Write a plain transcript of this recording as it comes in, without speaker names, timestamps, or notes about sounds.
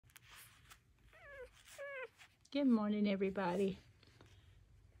Good morning, everybody.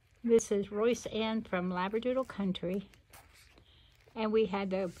 This is Royce Ann from Labradoodle Country, and we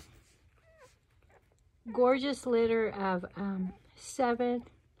had a gorgeous litter of 7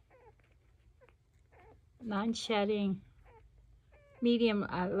 non-shedding medium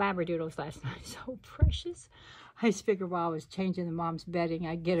Labradoodles last night. So precious. I just figured while I was changing the mom's bedding,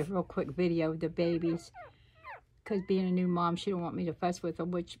 I'd get a real quick video of the babies, because being a new mom, she don't want me to fuss with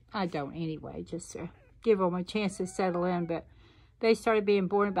them, which I don't anyway, just to give them a chance to settle in. But they started being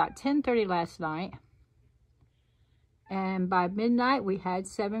born about 10:30 last night, and by midnight we had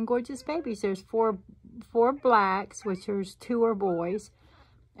 7 gorgeous babies. There's four blacks, which there's 2 are boys,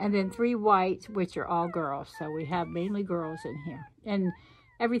 and then 3 whites, which are all girls. So we have mainly girls in here, and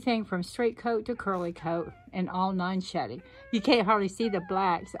everything from straight coat to curly coat, and all non-shedding. You can't hardly see the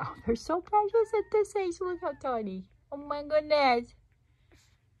blacks. Oh, they're so precious at this age. Look how tiny. Oh my goodness.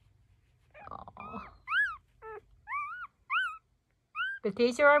 Oh. But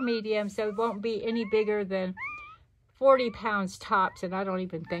these are our mediums, so it won't be any bigger than 40 pounds tops, and I don't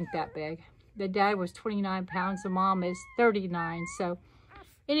even think that big. The dad was 29 pounds, the mom is 39, so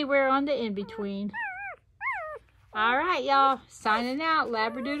anywhere on the in-between. All right, y'all, signing out,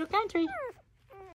 Labradoodle Country.